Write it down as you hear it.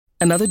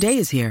Another day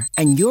is here,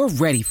 and you're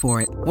ready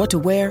for it. What to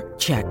wear?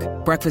 Check.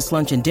 Breakfast,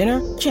 lunch, and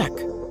dinner? Check.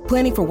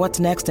 Planning for what's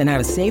next and how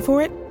to save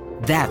for it?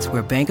 That's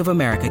where Bank of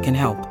America can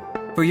help.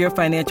 For your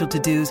financial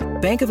to-dos,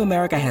 Bank of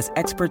America has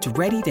experts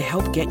ready to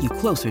help get you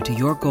closer to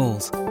your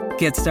goals.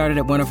 Get started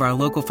at one of our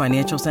local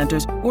financial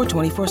centers or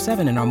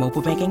 24/7 in our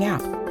mobile banking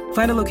app.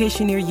 Find a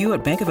location near you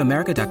at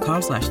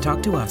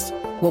bankofamerica.com/talktous.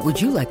 What would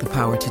you like the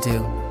power to do?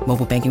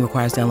 Mobile banking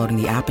requires downloading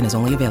the app and is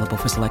only available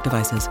for select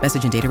devices.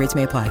 Message and data rates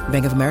may apply.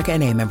 Bank of America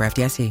N.A., member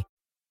FDIC.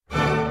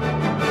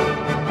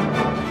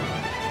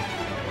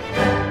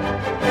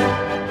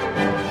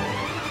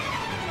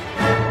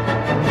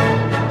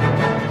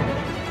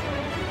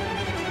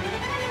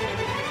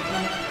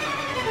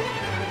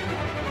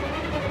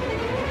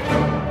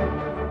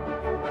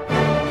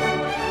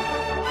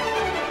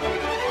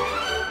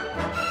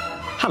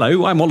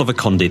 Hello, I'm Oliver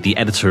Condit, the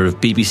editor of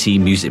BBC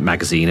Music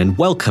Magazine, and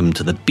welcome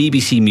to the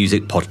BBC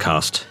Music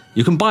Podcast.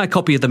 You can buy a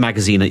copy of the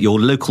magazine at your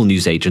local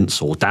newsagents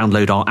or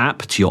download our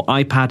app to your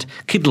iPad,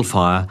 Kindle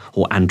Fire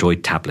or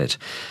Android tablet.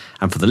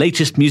 And for the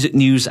latest music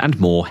news and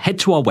more, head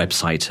to our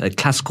website at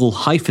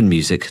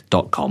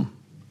classical-music.com.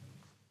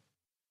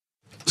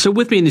 So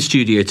with me in the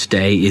studio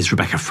today is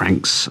Rebecca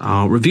Franks,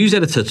 our reviews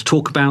editor, to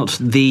talk about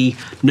the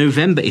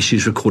November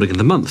issue's recording of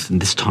the month.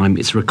 And this time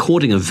it's a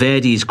recording of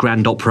Verdi's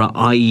grand opera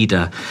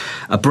Aida,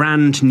 a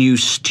brand new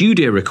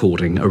studio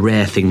recording, a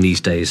rare thing these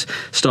days,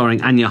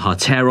 starring Anya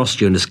Harteros,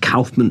 Jonas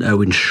Kaufmann,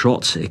 Owen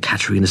Schrott,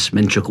 Ekaterina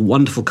Smenchuk, a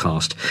wonderful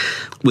cast,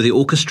 with the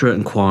orchestra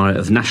and choir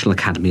of the National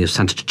Academy of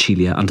Santa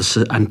Cecilia under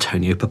Sir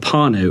Antonio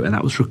Pappano, and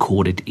that was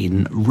recorded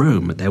in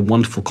Rome at their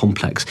wonderful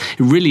complex.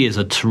 It really is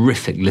a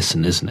terrific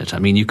listen, isn't it? I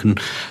mean,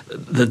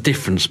 the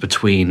difference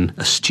between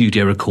a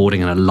studio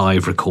recording and a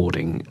live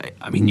recording,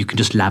 I mean, you can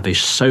just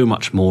lavish so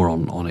much more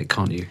on it,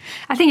 can't you?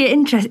 I think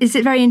it's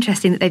very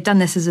interesting that they've done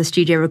this as a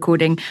studio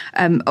recording.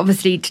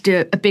 Obviously, to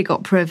do a big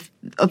opera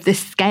of this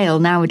scale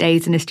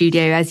nowadays in a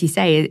studio, as you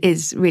say,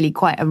 is really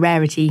quite a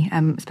rarity,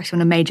 especially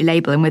on a major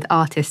label and with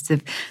artists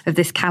of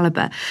this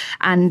calibre.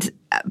 And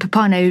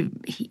Pappano,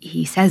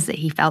 he says that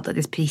he felt that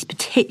this piece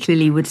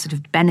particularly would sort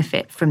of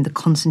benefit from the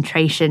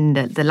concentration,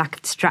 the lack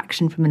of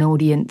distraction from an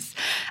audience.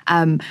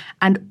 And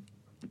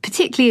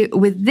particularly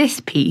with this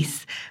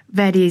piece,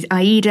 Verdi's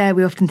Aida,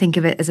 we often think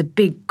of it as a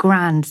big,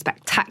 grand,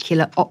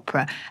 spectacular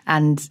opera,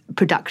 and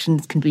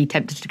productions can be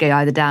tempted to go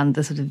either down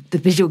the sort of the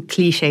visual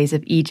cliches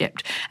of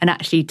Egypt and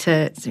actually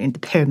to the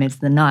pyramids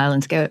and the Nile,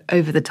 and to go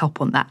over the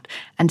top on that,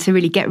 and to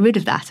really get rid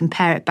of that and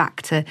pair it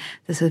back to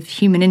the sort of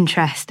human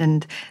interest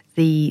and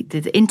the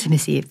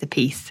intimacy of the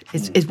piece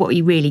is what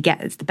you really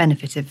get as the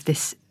benefit of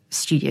this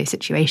studio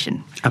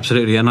situation.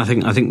 Absolutely, and I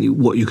think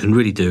what you can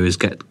really do is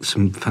get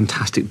some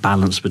fantastic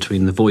balance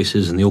between the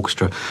voices and the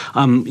orchestra.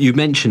 You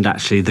mentioned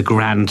actually the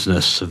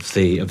grandness of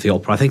the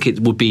opera. I think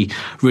it would be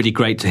really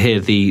great to hear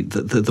the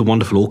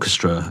wonderful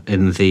orchestra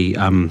in the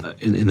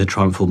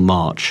Triumphal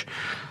March.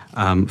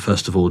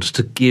 First of all, just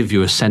to give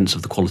you a sense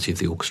of the quality of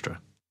the orchestra.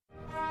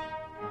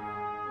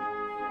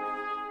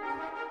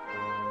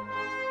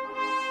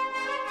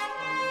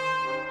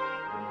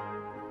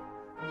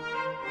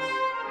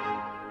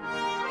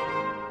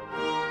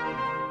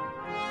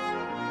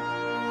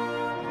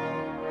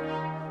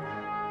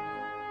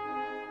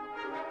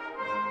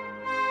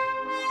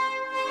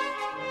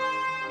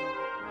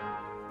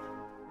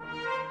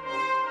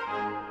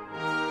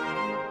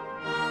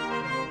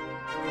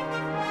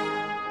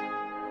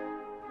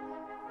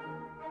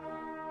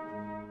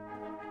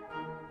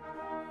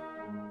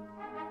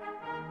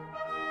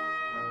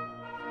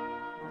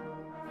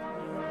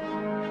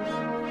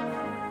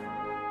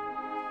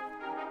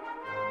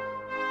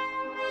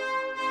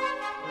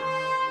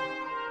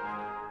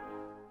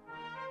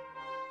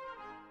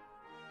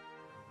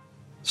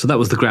 So that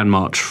was the Grand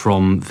March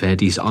from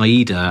Verdi's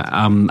Aida.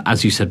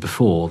 As you said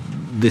before,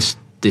 this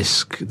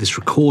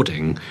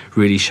recording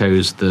really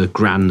shows the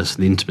grandness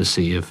and the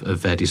intimacy of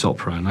Verdi's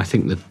opera. And I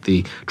think that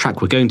the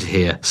track we're going to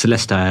hear,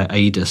 Celeste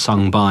Aida,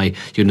 sung by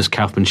Jonas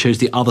Kaufmann, shows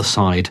the other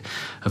side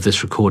of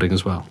this recording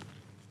as well.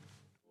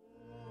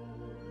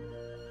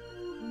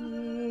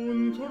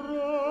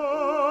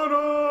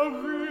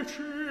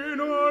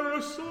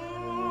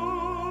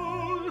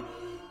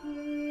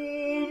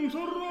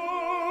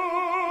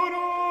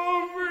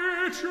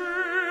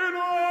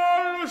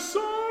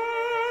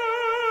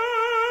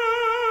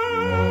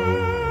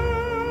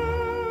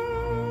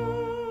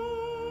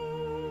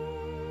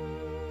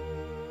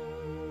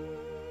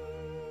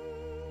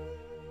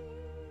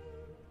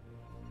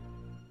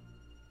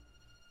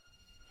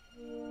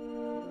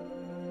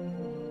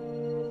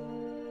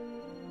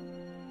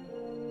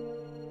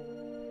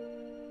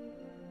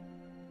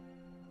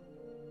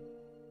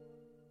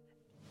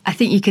 I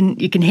think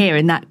you can hear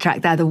in that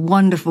track there the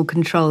wonderful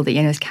control that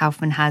Jonas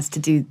Kaufmann has to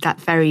do that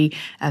very,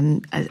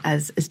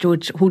 as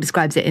George Hall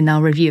describes it in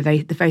our review,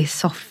 the very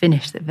soft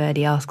finish that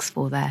Verdi asks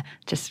for there.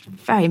 Just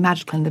very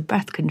magical, and the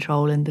breath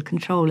control and the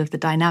control of the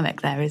dynamic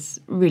there is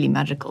really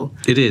magical.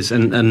 It is,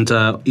 and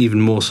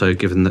even more so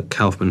given that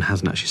Kaufmann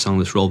hasn't actually sung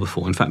this role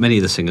before. In fact, many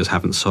of the singers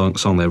haven't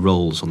sung their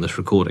roles on this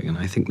recording, and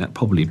I think that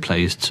probably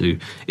plays to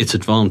its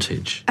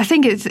advantage. I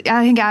think it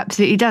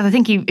absolutely does. I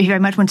think he very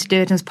much wanted to do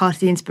it as part of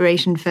the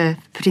inspiration for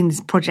putting this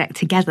project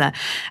together.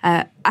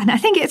 And I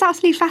think it's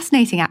absolutely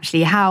fascinating,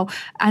 actually, how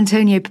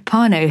Antonio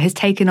Pappano has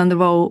taken on the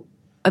role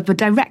of a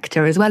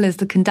director as well as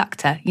the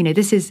conductor.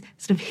 This is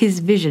sort of his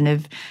vision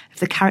of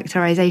the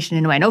characterization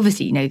in a way. And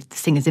obviously, the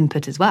singer's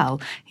input as well.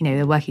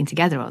 They're working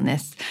together on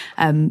this.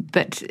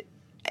 But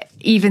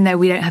even though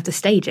we don't have the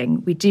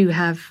staging, we do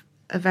have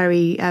a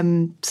very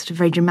sort of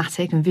very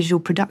dramatic and visual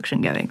production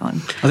going on.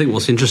 I think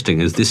what's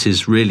interesting is this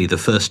is really the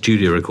first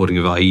studio recording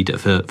of Aida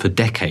for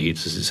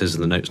decades, as it says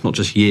in the notes, not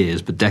just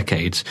years, but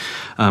decades.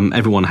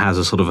 Everyone has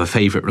a sort of a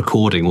favourite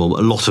recording. Well,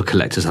 a lot of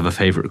collectors have a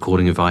favourite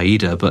recording of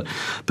Aida, but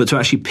to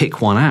actually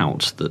pick one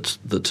out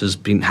that has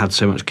had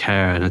so much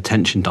care and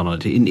attention done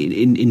on it,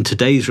 in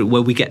today's,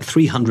 where we get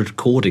 300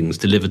 recordings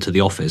delivered to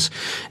the office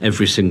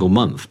every single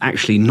month,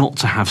 actually not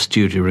to have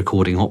studio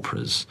recording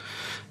operas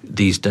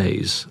these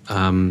days,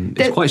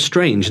 it's quite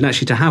strange, and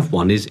actually to have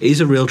one is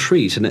a real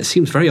treat, and it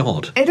seems very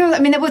odd. It does. I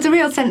mean, there was a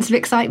real sense of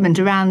excitement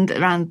around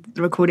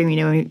the recording,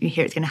 when you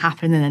hear it's going to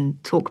happen and then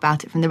talk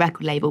about it from the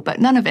record label, but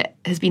none of it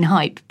has been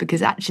hype,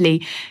 because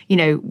actually,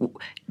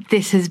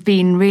 this has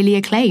been really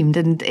acclaimed,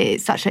 and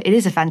it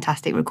is a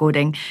fantastic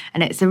recording,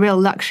 and it's a real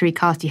luxury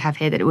cast you have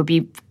here, that it would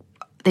be.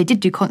 They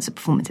did do concert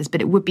performances, but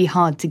it would be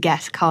hard to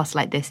get a cast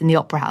like this in the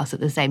Opera House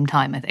at the same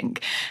time, I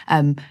think.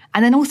 And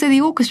then also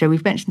the orchestra,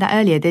 we've mentioned that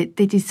earlier, they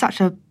do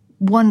such a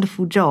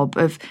wonderful job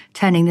of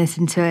turning this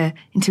into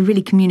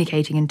really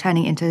communicating and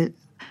turning it into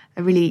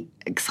a really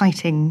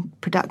exciting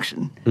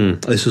production.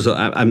 This was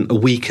a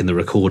week in the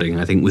recording,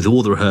 I think, with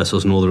all the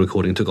rehearsals and all the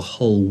recording. It took a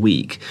whole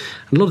week.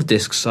 And a lot of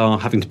discs are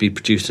having to be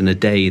produced in a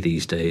day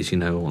these days,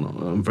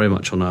 very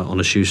much on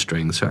a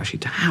shoestring. So actually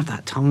to have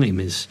that time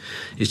is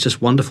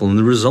just wonderful. And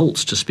the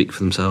results just speak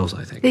for themselves,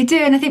 I think. They do,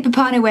 and I think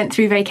Pappano went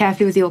through very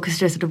carefully with the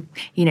orchestra, sort of,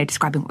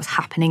 describing what was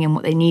happening and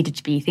what they needed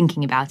to be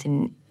thinking about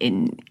in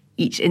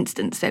each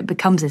instance, so it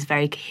becomes this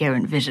very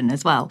coherent vision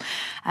as well.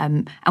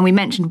 And we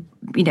mentioned,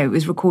 it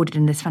was recorded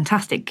in this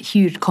fantastic,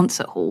 huge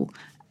concert hall,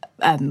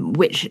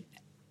 which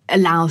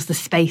allows the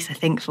space, I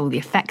think, for all the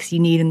effects you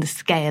need and the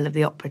scale of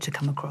the opera to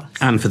come across.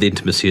 And for the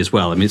intimacy as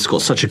well. I mean, it's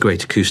got such a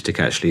great acoustic,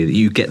 actually, that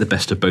you get the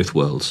best of both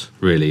worlds,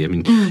 really. I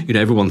mean,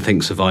 everyone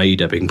thinks of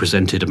Aida being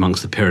presented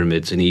amongst the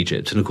pyramids in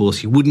Egypt, and of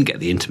course you wouldn't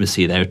get the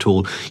intimacy there at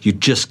all. You'd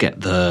just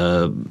get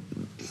the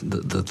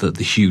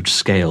huge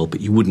scale, but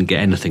you wouldn't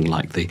get anything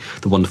like the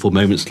wonderful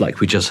moments like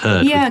we just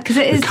heard. Yeah, because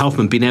it is.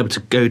 Kaufmann being able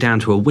to go down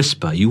to a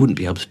whisper, you wouldn't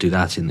be able to do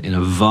that in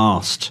a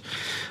vast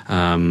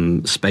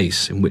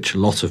space in which a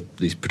lot of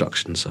these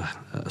productions are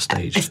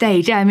staged. A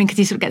stage, yeah. I mean, because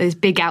you sort of get those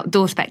big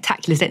outdoor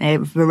spectaculars, don't they?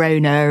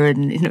 Verona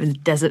and the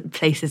desert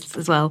places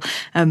as well.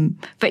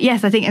 But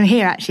yes, I think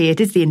here actually it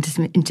is the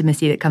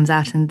intimacy that comes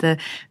out, and the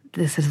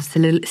sort of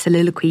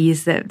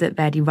soliloquies that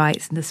Verdi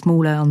writes, and the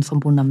smaller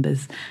ensemble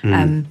numbers.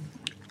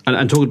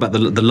 And talking about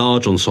the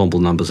large ensemble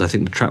numbers, I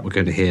think the track we're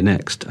going to hear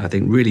next, I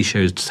think really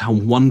shows just how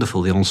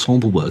wonderful the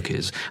ensemble work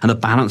is, and the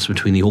balance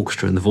between the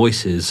orchestra and the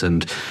voices,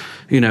 and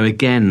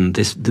again,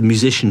 the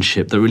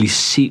musicianship that really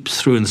seeps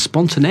through, and the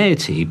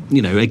spontaneity.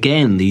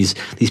 Again, these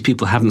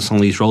people haven't sung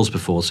these roles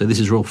before, so this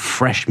is real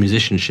fresh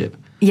musicianship.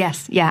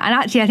 Yes, yeah. And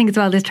actually, I think as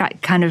well, this track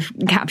kind of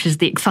captures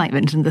the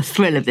excitement and the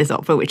thrill of this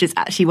opera, which is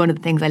actually one of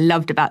the things I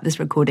loved about this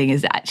recording,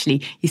 is that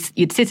actually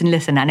you'd sit and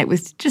listen, and it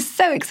was just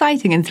so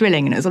exciting and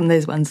thrilling. And it was one of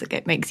those ones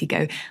that makes you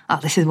go, oh,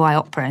 this is why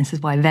opera, and this is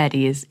why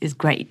Verdi is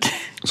great.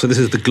 So this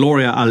is the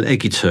Gloria al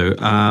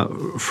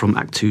Egitto from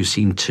Act 2,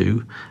 Scene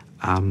 2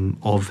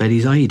 of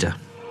Verdi's Aida.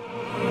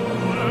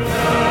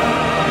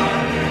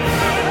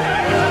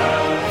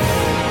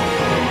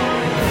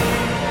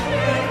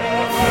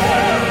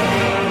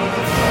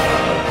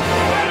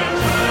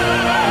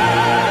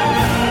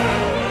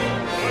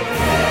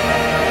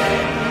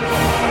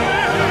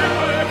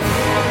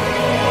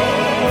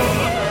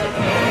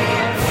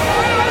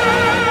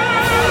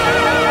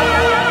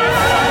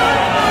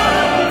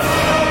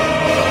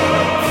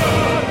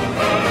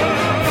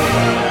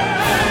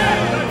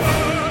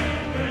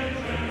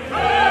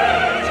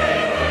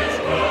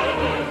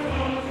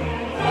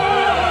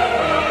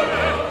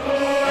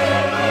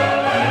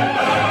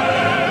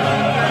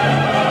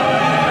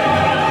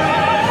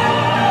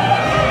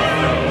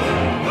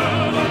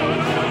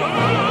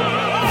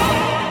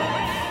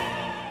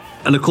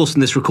 And of course,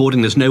 in this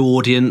recording, there's no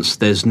audience,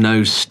 there's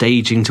no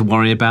staging to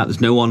worry about,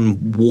 there's no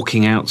one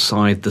walking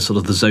outside the sort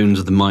of the zones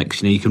of the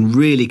mics. You can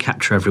really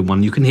capture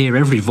everyone. You can hear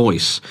every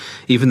voice,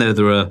 even though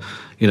there are,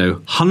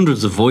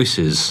 hundreds of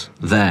voices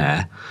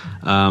there.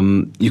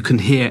 You can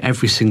hear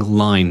every single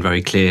line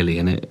very clearly,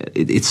 and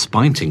it's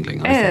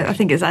spine-tingling. I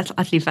think it's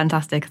actually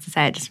fantastic. As I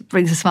say, it just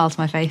brings a smile to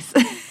my face.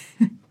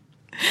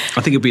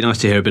 I think it'd be nice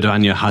to hear a bit of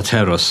Anya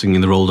Hateros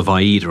singing the role of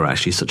Aida,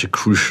 actually, such a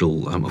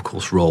crucial, of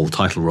course,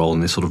 title role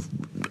in this sort of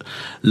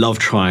love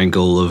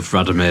triangle of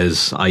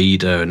Radames,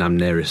 Aida and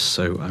Amneris.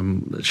 So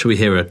shall we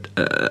hear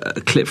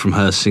a clip from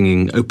her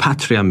singing O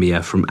Patria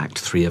Mia from Act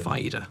 3 of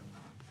Aida?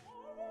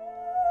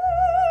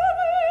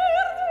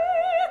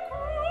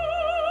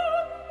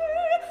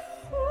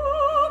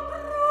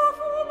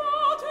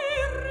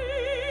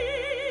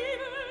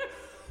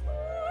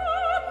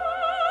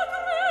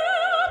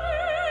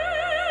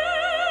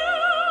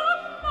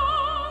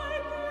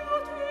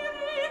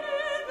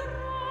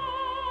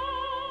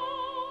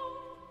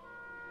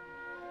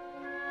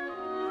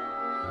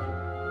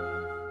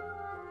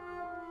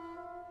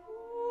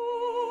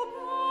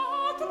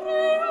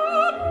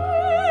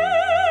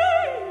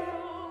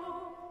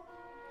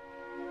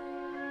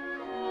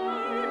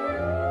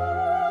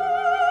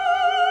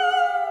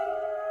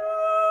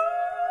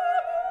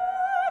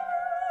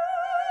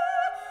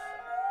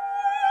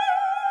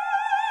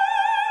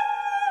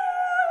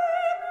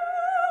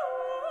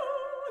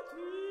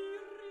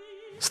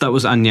 So that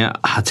was Anya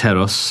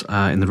Hateros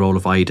in the role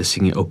of Aida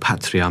singing O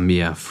Patria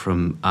Mia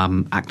from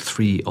Act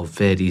 3 of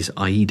Verdi's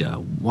Aida.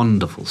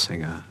 Wonderful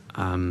singer.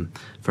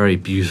 Very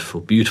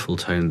beautiful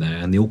tone there.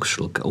 And the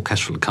orchestral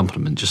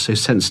accompaniment, just so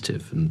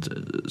sensitive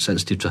and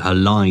sensitive to her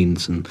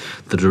lines and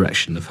the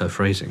direction of her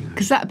phrasing.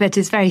 Because that bit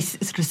is very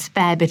sort of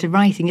spare bit of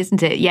writing,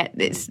 isn't it? Yet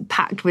it's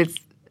packed with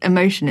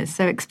emotion. It's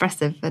so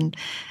expressive. And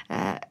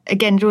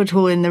again, George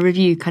Hall in the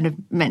review kind of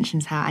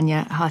mentions how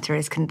Anya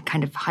Hateros can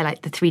kind of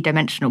highlight the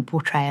three-dimensional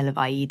portrayal of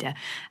Aida.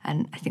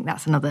 And I think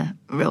that's another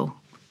real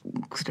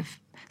sort of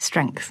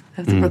strength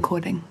of the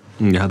recording.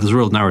 Yeah, there's a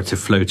real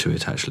narrative flow to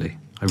it, actually.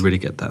 I really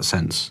get that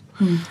sense.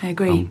 I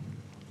agree.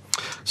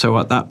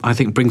 So that, I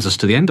think, brings us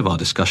to the end of our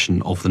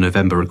discussion of the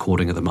November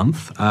recording of the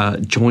month.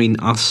 Join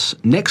us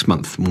next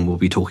month when we'll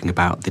be talking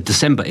about the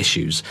December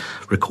issues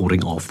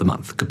recording of the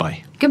month.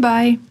 Goodbye.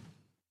 Goodbye.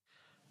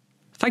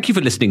 Thank you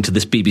for listening to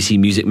this BBC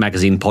Music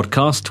Magazine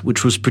podcast,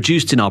 which was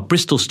produced in our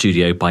Bristol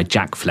studio by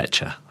Jack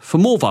Fletcher. For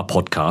more of our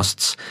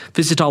podcasts,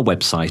 visit our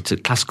website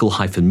at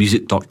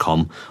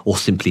classical-music.com or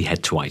simply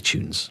head to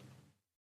iTunes.